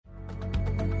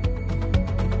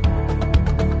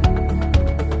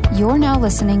You're now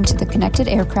listening to the Connected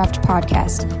Aircraft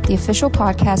Podcast, the official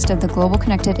podcast of the Global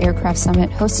Connected Aircraft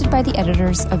Summit, hosted by the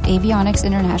editors of Avionics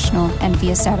International and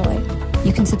Via Satellite.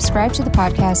 You can subscribe to the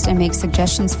podcast and make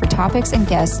suggestions for topics and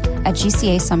guests at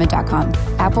gcasummit.com.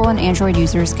 Apple and Android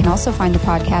users can also find the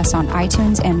podcast on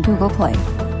iTunes and Google Play.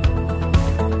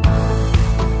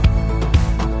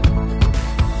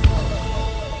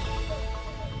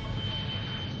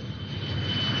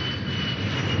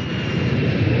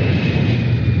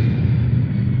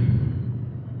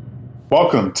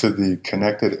 Welcome to the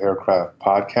Connected Aircraft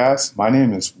Podcast. My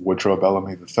name is Woodrow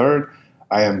Bellamy III.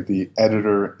 I am the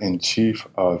editor-in-chief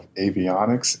of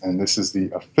Avionics, and this is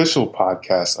the official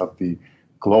podcast of the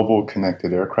Global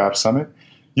Connected Aircraft Summit.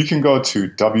 You can go to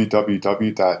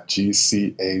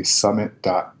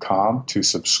www.gcasummit.com to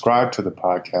subscribe to the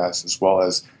podcast, as well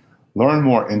as learn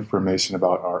more information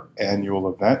about our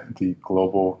annual event, the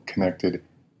Global Connected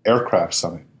Aircraft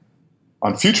Summit.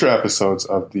 On future episodes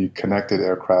of the Connected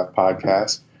Aircraft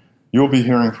Podcast, you'll be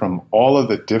hearing from all of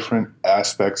the different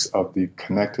aspects of the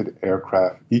connected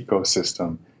aircraft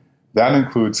ecosystem. That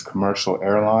includes commercial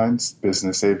airlines,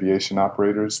 business aviation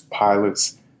operators,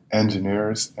 pilots,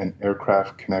 engineers, and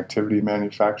aircraft connectivity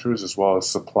manufacturers, as well as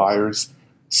suppliers,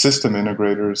 system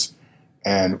integrators.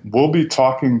 And we'll be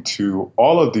talking to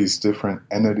all of these different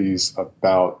entities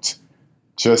about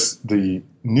just the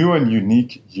new and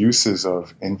unique uses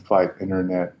of in-flight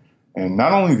internet, and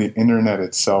not only the internet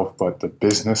itself, but the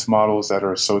business models that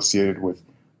are associated with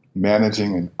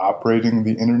managing and operating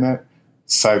the internet,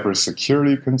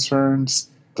 cybersecurity concerns,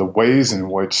 the ways in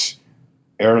which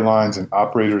airlines and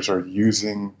operators are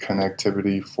using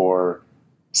connectivity for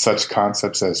such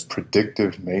concepts as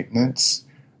predictive maintenance,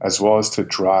 as well as to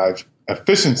drive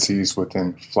efficiencies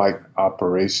within flight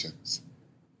operations.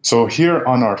 So here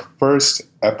on our first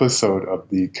episode of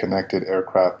the Connected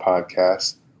Aircraft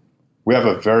Podcast, we have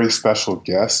a very special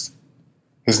guest.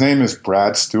 His name is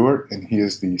Brad Stewart, and he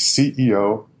is the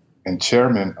CEO and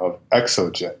chairman of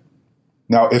Exojet.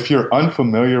 Now, if you're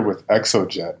unfamiliar with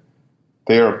Exojet,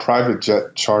 they are a private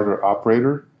jet charter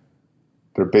operator.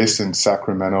 They're based in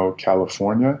Sacramento,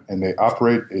 California, and they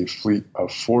operate a fleet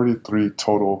of 43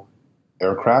 total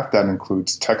aircraft. That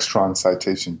includes Textron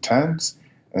Citation 10s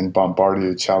and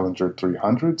Bombardier Challenger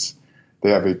 300s. They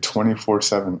have a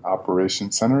 24/7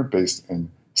 operations center based in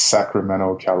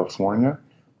Sacramento, California.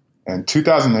 And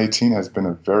 2018 has been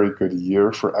a very good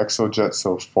year for Exojet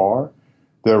so far.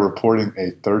 They're reporting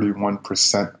a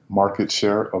 31% market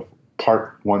share of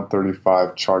Part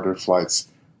 135 charter flights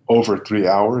over 3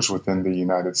 hours within the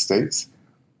United States.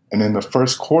 And in the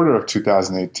first quarter of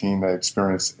 2018, they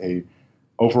experienced a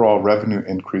overall revenue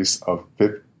increase of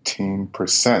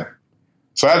 15%.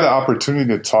 So I had the opportunity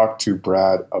to talk to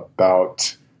Brad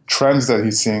about trends that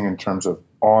he's seeing in terms of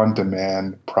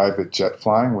on-demand private jet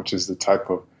flying, which is the type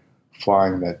of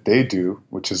flying that they do,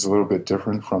 which is a little bit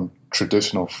different from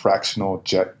traditional fractional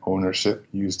jet ownership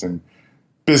used in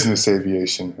business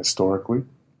aviation historically,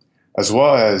 as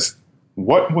well as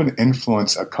what would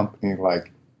influence a company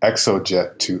like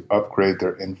Exojet to upgrade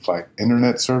their in-flight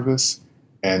internet service,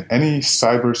 and any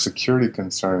cybersecurity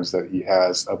concerns that he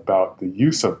has about the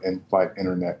use of in-flight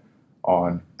internet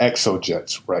on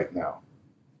Exojets right now.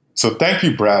 So thank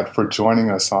you, Brad, for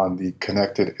joining us on the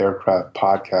Connected Aircraft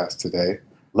Podcast today.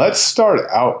 Let's start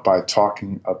out by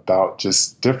talking about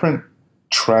just different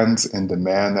trends in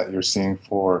demand that you're seeing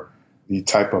for the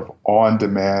type of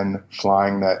on-demand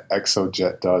flying that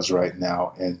Exojet does right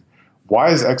now. And why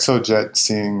is Exojet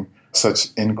seeing such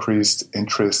increased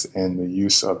interest in the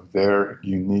use of their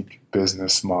unique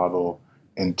business model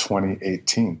in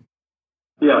 2018?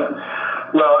 Yeah,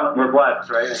 well, we're blessed,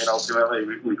 right? I mean,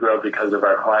 ultimately, we grow because of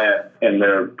our client and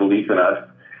their belief in us.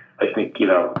 I think,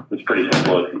 it's pretty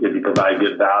simple. If you provide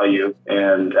good value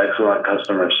and excellent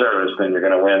customer service, then you're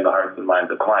going to win the hearts and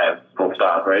minds of clients, full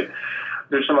stop, right?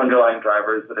 There's some underlying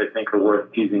drivers that I think are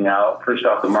worth teasing out. First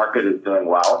off, the market is doing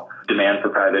well. Demand for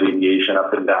private aviation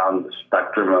up and down the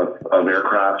spectrum of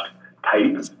aircraft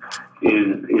types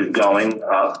is going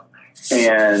up.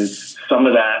 And some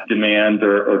of that demand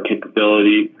or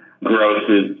capability growth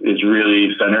is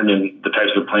really centered in the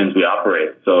types of planes we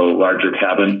operate. So larger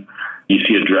cabin, you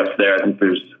see a drift there. I think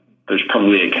there's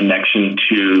probably a connection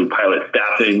to pilot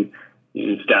staffing.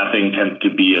 Staffing tends to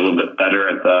be a little bit better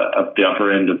at the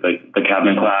upper end of the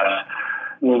cabin class.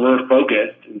 Where we're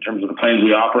focused in terms of the planes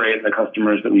we operate and the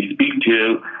customers that we speak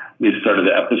to is sort of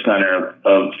the epicenter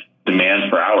of demand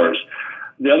for ours.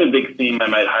 The other big theme I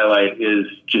might highlight is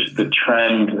just the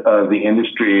trend of the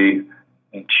industry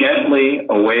gently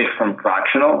away from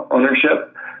fractional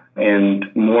ownership and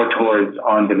more towards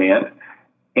on demand.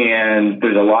 And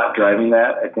there's a lot driving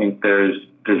that. I think there's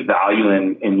there's value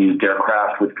in used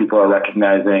aircraft, which people are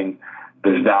recognizing.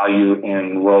 There's value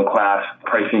in world-class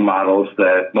pricing models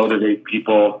that motivate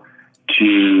people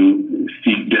to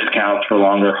seek discounts for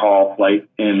longer haul flight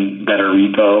and better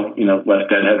repo, less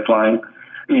deadhead flying.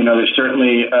 There's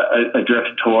certainly a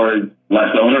drift toward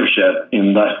less ownership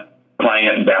and less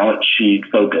client balance sheet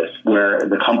focus, where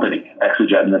the company,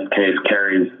 Exojet in this case,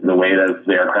 carries the weight of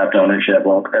the aircraft ownership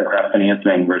or aircraft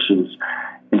financing versus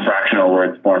in fractional where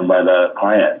it's borne by the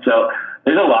client. So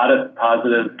there's a lot of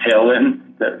positive tailwinds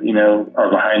that, are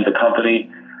behind the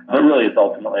company. But really, it's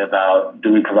ultimately about,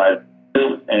 do we provide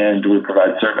value and do we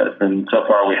provide service? And so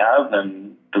far we have,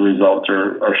 and the results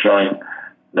are showing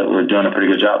that we're doing a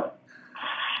pretty good job.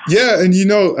 Yeah, and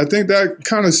I think that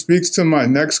kind of speaks to my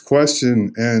next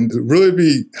question, and really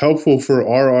be helpful for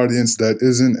our audience that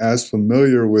isn't as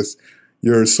familiar with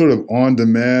your sort of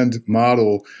on-demand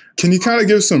model. Can you kind of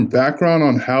give some background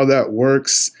on how that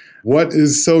works? What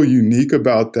is so unique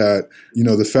about that?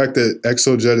 The fact that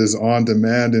Exojet is on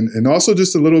demand, and also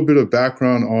just a little bit of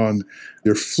background on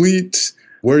your fleet,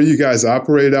 where you guys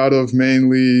operate out of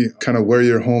mainly, kind of where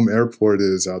your home airport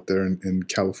is out there in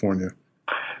California.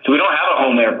 So we don't have a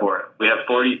home airport. We have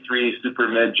 43 super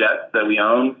mid jets that we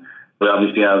own. We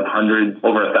obviously have hundreds,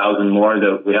 over 1,000 more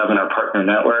that we have in our partner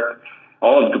network.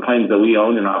 All of the planes that we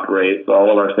own and operate, so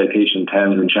all of our Citation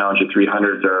 10s and Challenger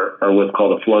 300s are what's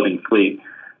called a floating fleet.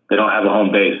 They don't have a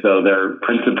home base, so they're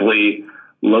principally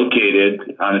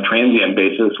located on a transient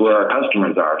basis where our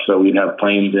customers are. So we'd have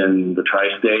planes in the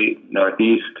tri-state,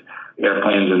 Northeast,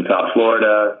 airplanes in South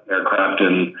Florida, aircraft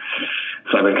in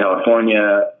Southern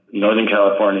California, Northern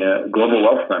California, global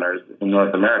wealth centers in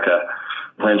North America.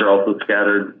 Planes are also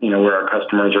scattered, where our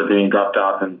customers are being dropped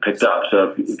off and picked up.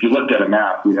 So if you looked at a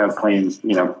map, we have planes,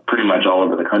 pretty much all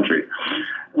over the country.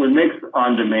 What makes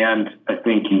on-demand, I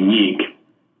think, unique,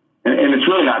 and it's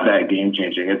really not that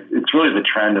game-changing. It's really the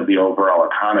trend of the overall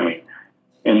economy,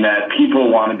 in that people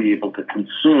want to be able to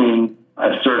consume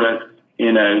a service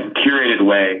in a curated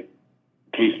way,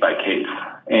 case by case.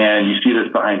 And you see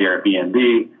this behind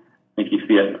Airbnb. I think you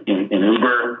see it in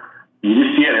Uber. You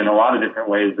just see it in a lot of different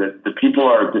ways that the people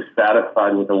are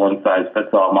dissatisfied with the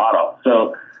one-size-fits-all model.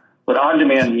 So what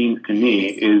on-demand means to me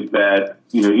is that,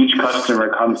 each customer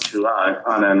comes to us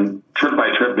on a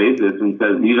trip-by-trip basis and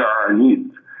says, these are our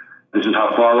needs. This is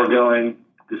how far we're going.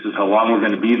 This is how long we're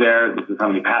going to be there. This is how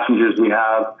many passengers we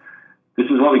have. This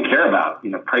is what we care about,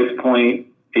 price point,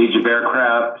 age of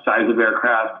aircraft, size of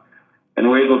aircraft. And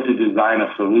we're able to design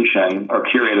a solution or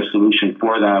curate a solution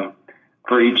for them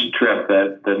for each trip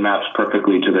that maps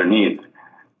perfectly to their needs.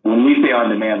 When we say on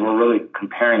demand, we're really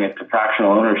comparing it to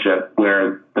fractional ownership,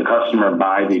 where the customer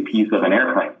buys a piece of an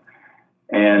airplane.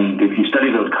 And if you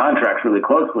study those contracts really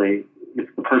closely,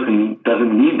 if the person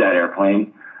doesn't need that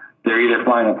airplane, they're either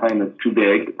flying a plane that's too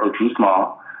big or too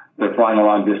small. They're flying a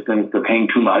long distance, they're paying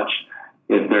too much.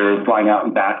 If they're flying out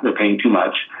and back, they're paying too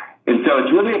much. And so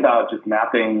it's really about just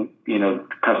mapping,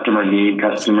 customer need,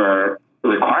 customer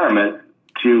requirements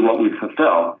to what we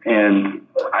fulfill. And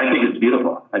I think it's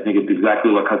beautiful. I think it's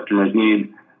exactly what customers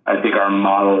need. I think our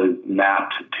model is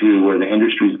mapped to where the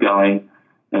industry is going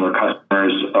and where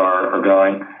customers are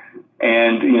going.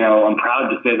 And, I'm proud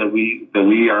to say that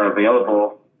we are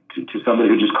available to somebody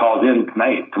who just calls in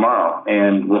tonight, tomorrow,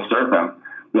 and we'll serve them.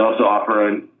 We also offer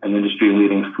an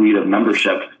industry-leading suite of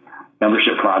membership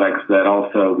products that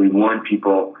also reward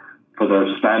people for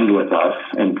their spend with us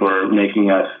and for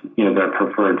making us, their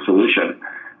preferred solution.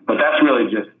 But that's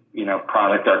really just,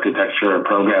 product architecture or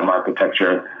program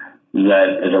architecture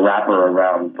that is a wrapper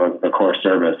around the core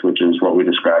service, which is what we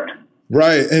described.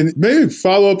 Right. And maybe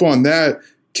follow up on that.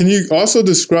 Can you also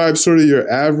describe sort of your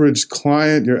average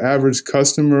client, your average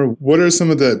customer? What are some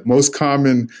of the most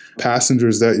common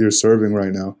passengers that you're serving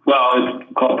right now? Well,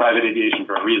 it's called private aviation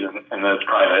for a reason, and that's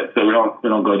private. So we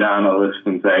don't go down a list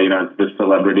and say, it's this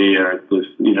celebrity or it's this,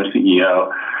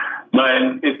 CEO.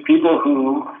 But it's people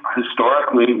who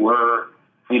historically were,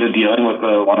 dealing with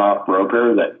a one-off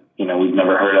broker that, we've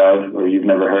never heard of or you've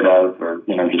never heard of, or,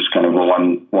 just kind of a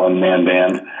one-man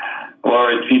band.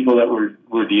 Or it's people that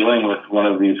we're dealing with one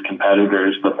of these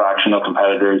competitors, the fractional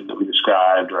competitors that we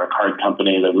described, or a card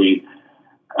company that we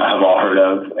have all heard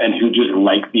of, and who just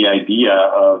like the idea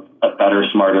of a better,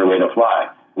 smarter way to fly.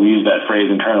 We use that phrase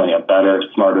internally, a better,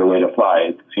 smarter way to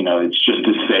fly. It's just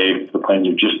as safe. The planes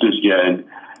are just as good.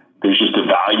 There's just a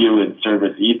value and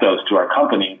service ethos to our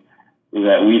company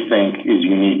that we think is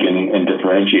unique and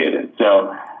differentiated.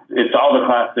 So it's all the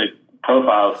classic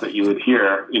profiles that you would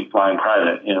hear in flying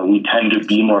private. We tend to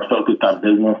be more focused on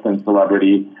business than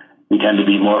celebrity. We tend to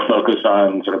be more focused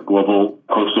on sort of global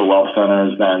coastal wealth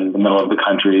centers than the middle of the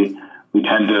country. We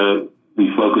tend to We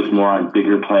focus more on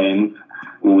bigger planes.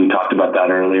 We talked about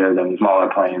that earlier than smaller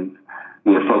planes.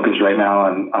 We're focused right now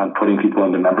on putting people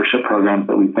into membership programs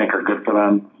that we think are good for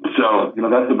them. So,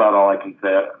 that's about all I can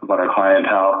say about our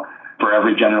clientele. For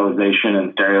every generalization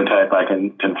and stereotype I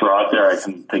can throw out there, I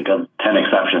can think of 10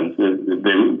 exceptions.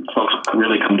 Folks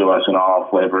really come to us in all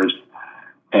flavors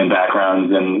and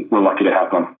backgrounds, and we're lucky to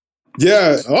have them.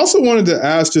 Yeah, I also wanted to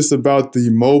ask just about the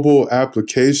mobile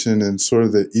application and sort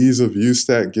of the ease of use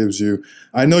that gives you.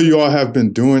 I know you all have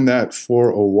been doing that for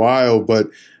a while, but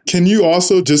can you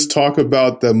also just talk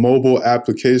about the mobile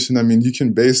application? I mean, you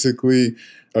can basically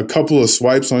a couple of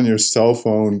swipes on your cell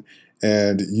phone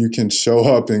and you can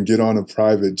show up and get on a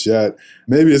private jet.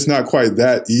 Maybe it's not quite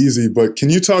that easy, but can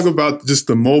you talk about just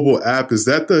the mobile app? Is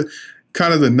that the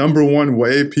kind of the number one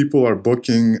way people are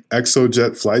booking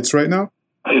ExoJet flights right now?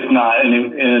 It's not, and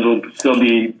it'll still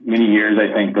be many years,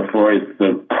 I think, before it's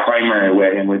the primary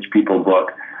way in which people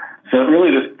book. So really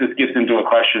this gets into a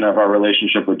question of our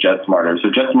relationship with JetSmarter. So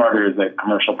JetSmarter is a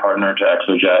commercial partner to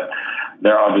ExoJet.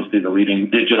 They're obviously the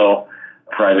leading digital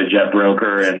private jet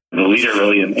broker and the leader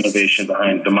really in innovation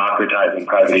behind democratizing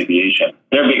private aviation.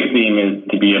 Their big theme is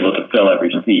to be able to fill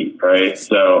every seat, right?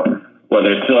 So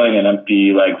whether it's filling an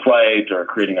empty leg flight or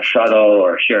creating a shuttle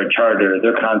or a shared charter,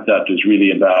 their concept is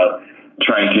really about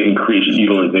trying to increase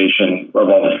utilization of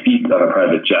all the seats on a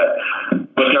private jet.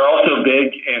 But they're also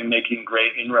big in making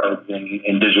great inroads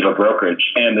in digital brokerage.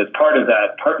 And as part of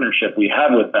that partnership we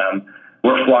have with them,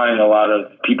 we're flying a lot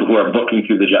of people who are booking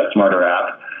through the JetSmarter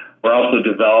app. We're also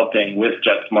developing with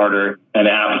JetSmarter an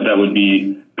app that would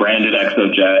be branded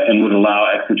ExoJet and would allow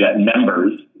ExoJet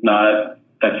members, not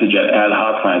ExoJet ad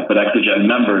hoc clients, but ExoJet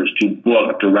members to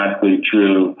book directly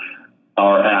through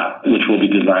our app, which will be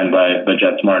designed by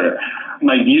JetSmarter.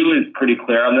 My view is pretty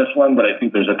clear on this one, but I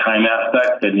think there's a time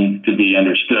aspect that needs to be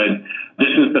understood. This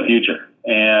is the future.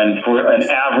 And for an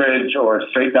average or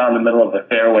straight down the middle of the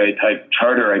fairway type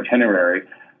charter itinerary,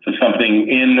 so something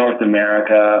in North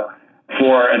America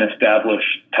for an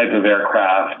established type of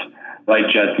aircraft, like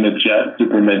jets, midjets,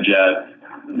 super midjets,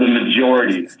 the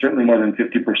majority, certainly more than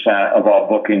 50% of all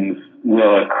bookings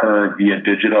will occur via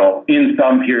digital in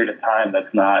some period of time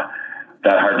that's not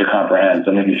that hard to comprehend.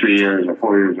 So maybe 3 years or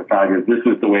 4 years or 5 years. This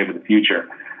is the wave of the future.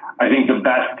 I think the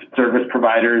best service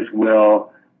providers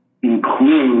will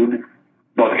include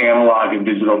both analog and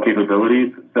digital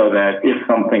capabilities so that if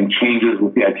something changes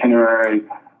with the itinerary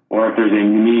or if there's a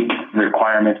unique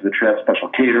requirement to the trip, special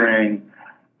catering,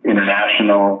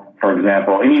 international, for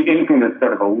example, anything that's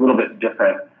sort of a little bit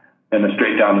different than the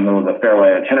straight down the middle of the fairway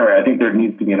itinerary, I think there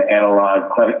needs to be an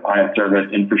analog client service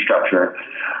infrastructure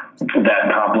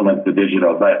that complements the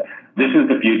digital. But this is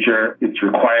the future. It's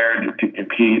required to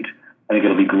compete. I think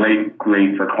it'll be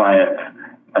great for clients.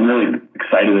 I'm really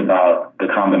excited about the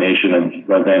combination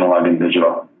of analog and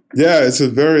digital. Yeah, it's a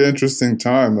very interesting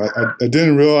time. I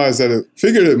didn't realize that.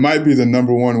 Figured it might be the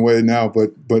number one way now,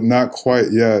 but not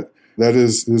quite yet. That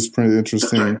is pretty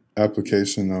interesting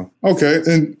application, though. Okay,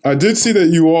 and I did see that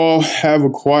you all have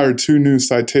acquired 2 new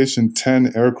Citation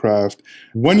 10 aircraft.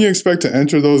 When do you expect to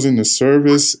enter those into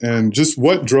service, and just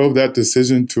what drove that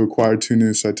decision to acquire 2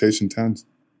 new Citation 10s?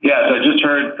 Yeah, so I just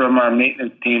heard from our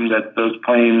maintenance team that those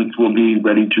planes will be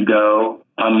ready to go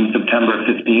on September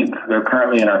 15th. They're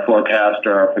currently in our forecast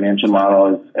or our financial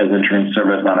model as entering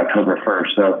service on October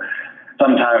 1st. So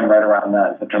sometime right around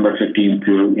that, September 15th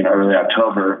to early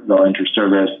October, they'll enter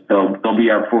service. They'll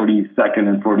be our 42nd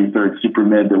and 43rd Super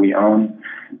Mid that we own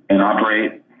and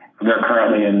operate. They're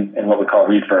currently in what we call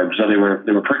refurb. So they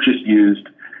were purchased used,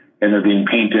 and they're being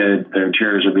painted. Their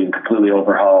interiors are being completely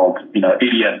overhauled.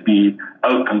 ADS-B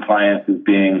out compliance is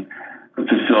being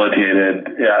facilitated.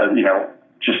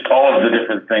 Just all of the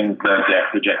different things that the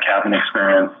ExoJet cabin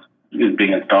experience is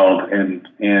being installed, and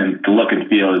the look and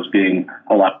feel is being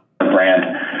a lot of brand.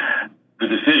 The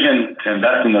decision to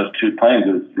invest in those 2 planes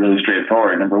is really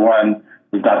straightforward. Number one,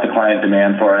 we've got the client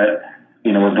demand for it.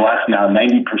 We're blessed now.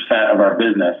 90% of our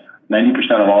business,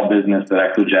 90% of all business that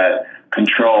ExoJet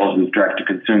controls is direct to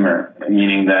consumer,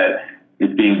 meaning that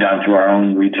it's being done through our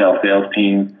own retail sales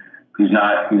team, who's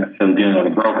not necessarily dealing with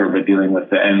a broker, but dealing with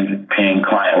the end paying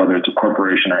client, whether it's a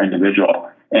corporation or individual.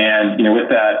 And with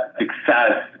that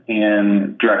success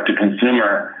in direct to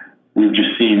consumer, we've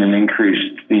just seen an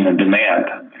increased demand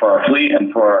for our fleet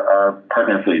and for our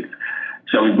partner fleets.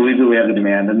 So we believe that we have the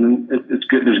demand, and it's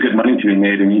good. There's good money to be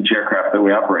made in each aircraft that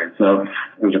we operate. So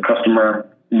there's a customer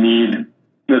need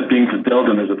that's being fulfilled,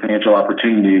 and there's a financial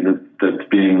opportunity that's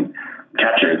being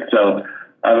captured. So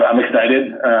I'm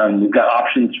excited. We've got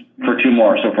options for 2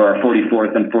 more. So for our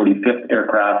 44th and 45th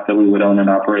aircraft that we would own and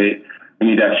operate, we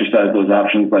need to exercise those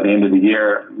options by the end of the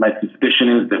year. My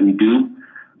suspicion is that we do,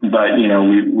 but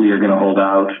we are going to hold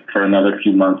out for another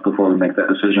few months before we make that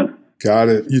decision. Got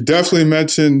it. You definitely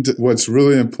mentioned what's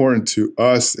really important to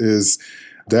us is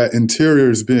that interior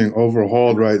is being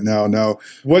overhauled right now. Now,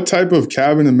 what type of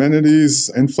cabin amenities,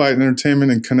 in-flight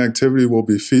entertainment, and connectivity will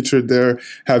be featured there?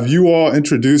 Have you all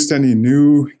introduced any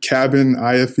new cabin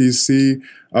IFEC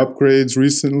upgrades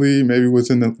recently, maybe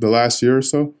within the last year or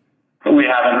so? We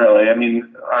haven't really. I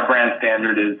mean, our brand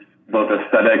standard is both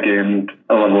aesthetic and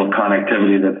a level of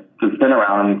connectivity that's been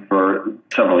around for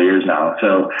several years now.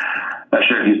 So not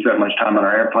sure if you spent much time on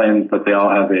our airplanes, but they all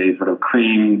have a sort of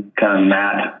cream kind of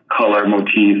matte color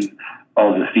motif.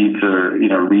 All the seats are,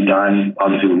 redone,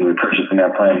 obviously when we purchase an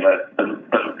airplane, but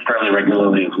fairly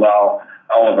regularly as well.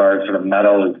 All of our sort of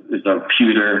metal is a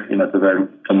pewter,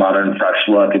 it's a modern, fresh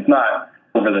look. It's not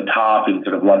over the top in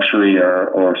sort of luxury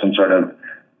or some sort of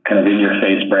kind of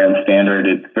in-your-face brand standard.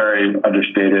 It's very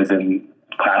understated and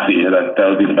classy. That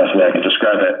would be the best way I could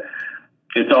describe it.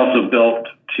 It's also built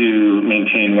to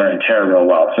maintain wear and tear real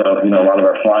well. So, a lot of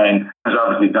our flying is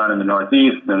obviously done in the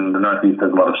Northeast, and the Northeast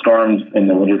has a lot of storms in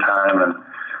the wintertime, and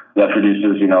that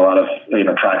produces, a lot of,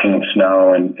 tracking of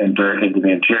snow and dirt into the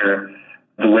interior.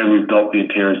 The way we've built the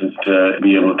interiors is to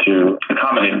be able to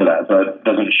accommodate for that. So it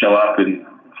doesn't show up and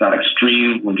it's not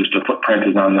extreme when just a footprint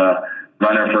is on the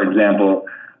runner, for example.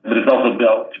 But it's also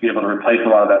built to be able to replace a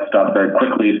lot of that stuff very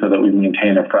quickly so that we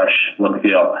maintain a fresh look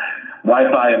feel.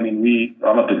 Wi-Fi, we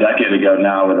almost a decade ago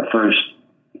now were the first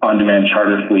on-demand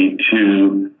charter fleet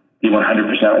to be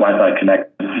 100% Wi-Fi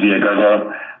connected via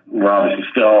Gogo. We're obviously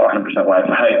still 100%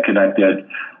 Wi-Fi connected.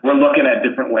 We're looking at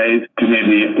different ways to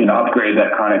maybe upgrade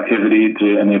that connectivity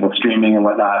to enable streaming and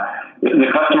whatnot. The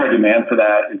customer demand for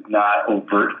that is not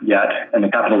overt yet, and the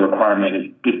capital requirement is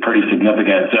pretty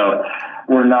significant. So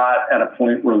we're not at a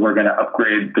point where we're going to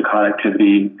upgrade the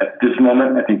connectivity at this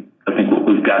moment. I think what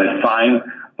we've got is fine,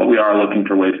 but we are looking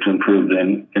for ways to improve the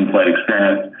in-flight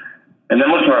experience. And then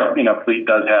most of our fleet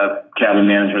does have cabin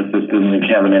management systems and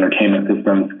cabin entertainment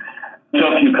systems. So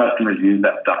few customers use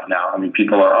that stuff now.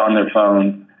 People are on their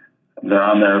phone, they're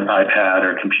on their iPad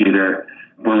or computer.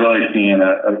 We're really seeing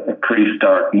a pretty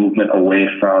stark movement away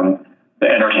from the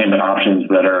entertainment options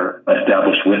that are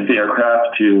established with the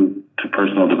aircraft to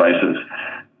personal devices.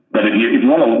 But if you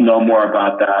want to know more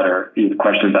about that or you have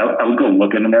questions, I would go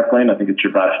look at an airplane. I think it's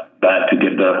your best bet to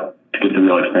get the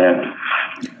real experience.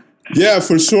 Yeah,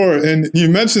 for sure. And you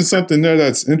mentioned something there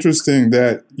that's interesting,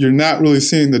 that you're not really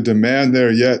seeing the demand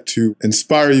there yet to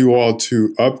inspire you all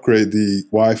to upgrade the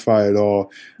Wi-Fi at all.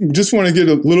 Just want to get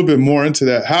a little bit more into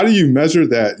that. How do you measure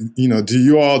that?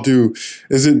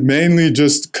 Is it mainly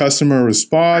just customer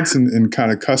response and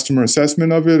kind of customer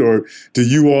assessment of it, or do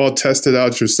you all test it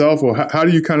out yourself? Or how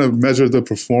do you kind of measure the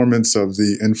performance of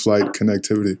the in-flight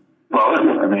connectivity? Well,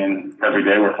 every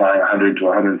day we're flying 100 to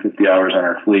 150 hours on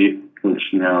our fleet, which,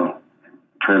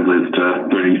 translates to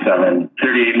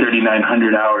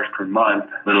 3,900 hours per month,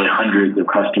 literally hundreds of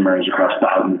customers across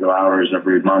thousands of hours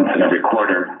every month and every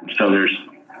quarter. So there's,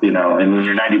 and when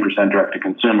you're 90% direct to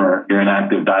consumer, you're in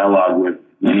active dialogue with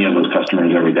many of those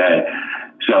customers every day.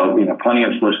 So, plenty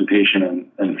of solicitation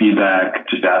and feedback,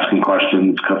 just asking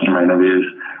questions, customer interviews.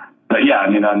 But yeah,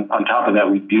 on top of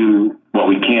that, we do what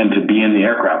we can to be in the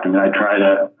aircraft. I try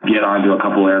to get onto a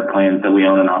couple airplanes that we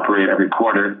own and operate every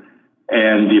quarter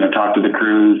and, talk to the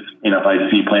crews. If I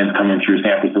see planes coming through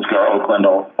San Francisco or Oakland,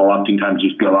 I'll oftentimes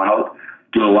just go out,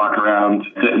 do a walk around,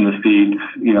 sit in the seats,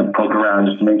 poke around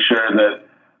just to make sure that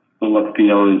the look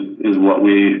feel is what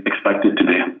we expect it to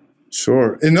be.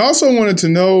 Sure. And also wanted to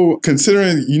know,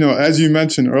 considering, as you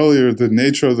mentioned earlier, the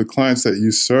nature of the clients that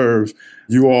you serve,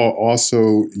 you all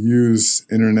also use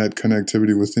internet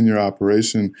connectivity within your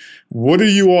operation. What are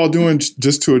you all doing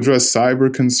just to address cyber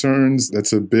concerns?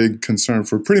 That's a big concern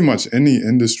for pretty much any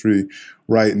industry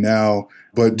right now.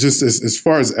 But just as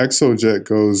far as ExoJet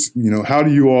goes, how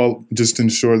do you all just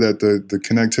ensure that the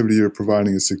connectivity you're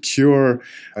providing is secure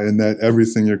and that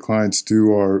everything your clients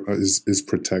do is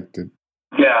protected?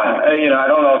 Yeah, I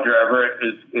don't know if you're ever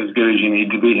as good as you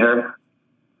need to be here.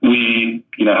 We,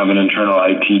 have an internal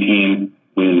IT team.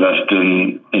 We invest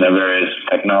in various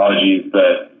technologies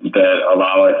that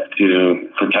allow us to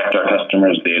protect our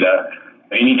customers' data.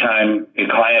 Anytime a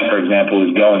client, for example,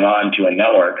 is going on to a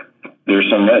network, there's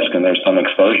some risk and there's some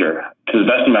exposure. To the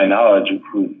best of my knowledge,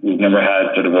 we've never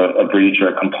had sort of a breach or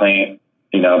a complaint,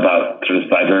 about sort of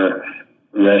cyber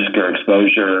risk or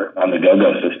exposure on the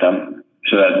Gogo system.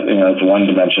 So that's, it's one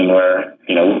dimension where,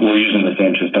 we're using the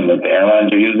same system that the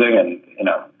airlines are using, and,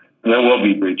 there will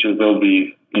be breaches, there will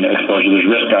be, exposure. There's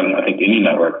risk on, I think, any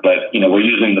network, but, we're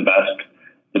using the best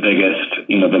the biggest,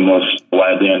 the most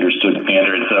widely understood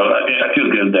standard. So I feel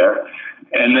good there.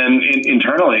 And then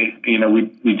internally,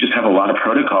 we just have a lot of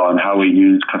protocol on how we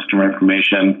use customer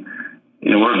information.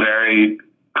 We're a very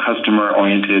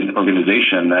customer-oriented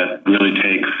organization that really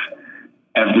takes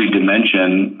every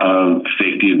dimension of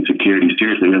safety and security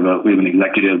seriously. We have an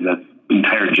executive that's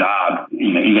entire job,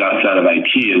 even outside of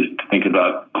IT, is to think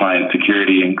about client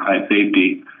security and client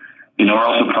safety. We're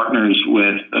also partners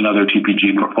with another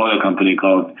TPG portfolio company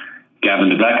called Gavin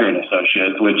DeBecker and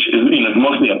Associates, which is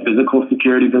mostly a physical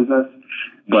security business,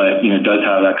 but does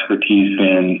have expertise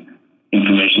in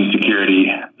information security.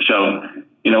 So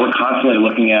we're constantly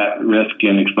looking at risk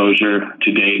and exposure.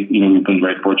 To date, we've been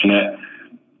very fortunate.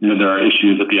 There are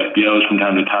issues at the FBOs from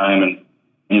time to time,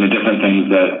 and different things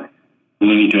that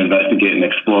we need to investigate and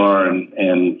explore,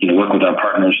 and work with our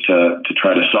partners to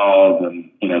try to solve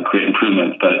and create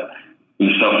improvements. But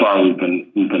so far we've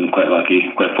been quite lucky,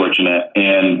 quite fortunate,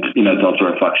 and it's also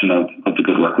a reflection of the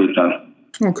good work we've done.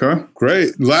 Okay,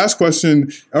 great. Last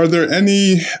question: are there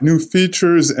any new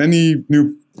features, any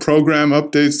new program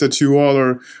updates that you all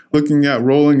are looking at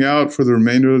rolling out for the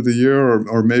remainder of the year,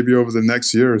 or maybe over the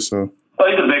next year or so? I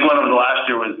think the big one over the last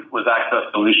year was Access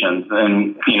Solutions,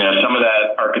 and some of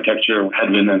that architecture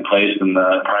had been in place in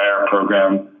the prior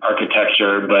program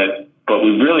architecture, but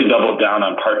we've really doubled down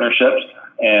on partnerships,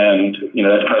 and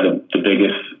that's probably the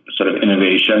biggest sort of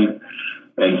innovation.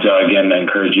 And so again, I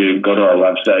encourage you to go to our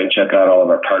website, check out all of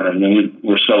our partners. I mean,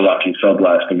 we're so lucky, so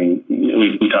blessed. I mean,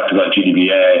 we talked about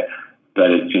GDBA,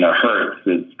 but it's Hertz,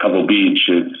 it's Pebble Beach,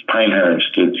 it's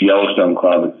Pinehurst, it's Yellowstone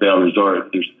Club, it's Vail Resort.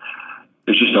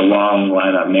 There's just a long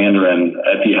lineup, Mandarin,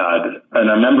 Etihad. And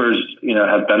our members,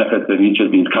 have benefits of each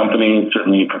of these companies,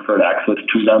 certainly preferred access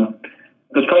to them.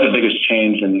 That's probably the biggest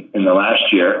change in the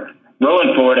last year.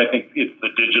 Rolling forward, I think it's the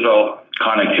digital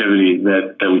connectivity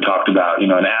that we talked about,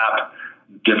 an app,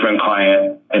 different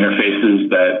client interfaces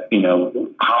that,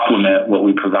 complement what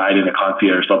we provide in a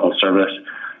concierge level service.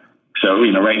 So,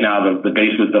 right now, the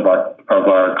basis of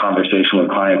our conversation with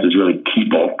clients is really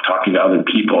people, talking to other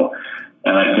people.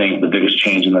 And I think the biggest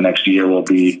change in the next year will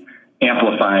be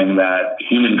amplifying that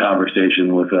human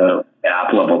conversation with a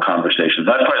app-level conversation.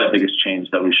 That's probably the biggest change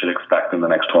that we should expect in the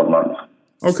next 12 months.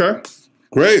 Okay,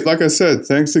 great. Like I said,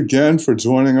 thanks again for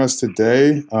joining us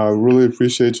today. I really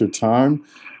appreciate your time.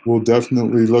 We'll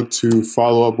definitely look to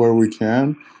follow up where we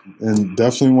can, and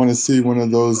definitely want to see one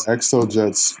of those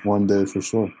ExoJets one day for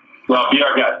sure. Well, be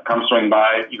our guest. Come swing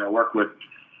by, work with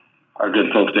our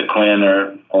good folks at Quinn,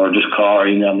 or just call or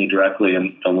email me directly,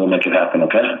 and we'll make it happen,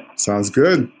 okay? Sounds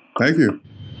good. Thank you.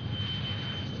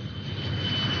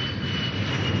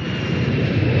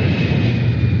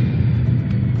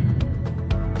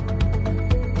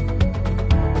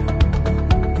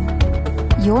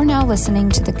 You're now listening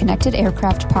to the Connected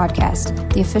Aircraft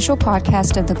Podcast, the official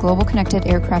podcast of the Global Connected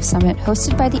Aircraft Summit,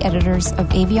 hosted by the editors of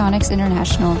Avionics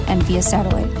International and Via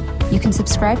Satellite. You can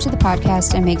subscribe to the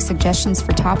podcast and make suggestions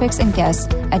for topics and guests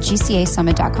at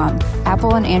gcasummit.com.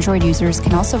 Apple and Android users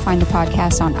can also find the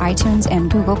podcast on iTunes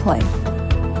and Google Play.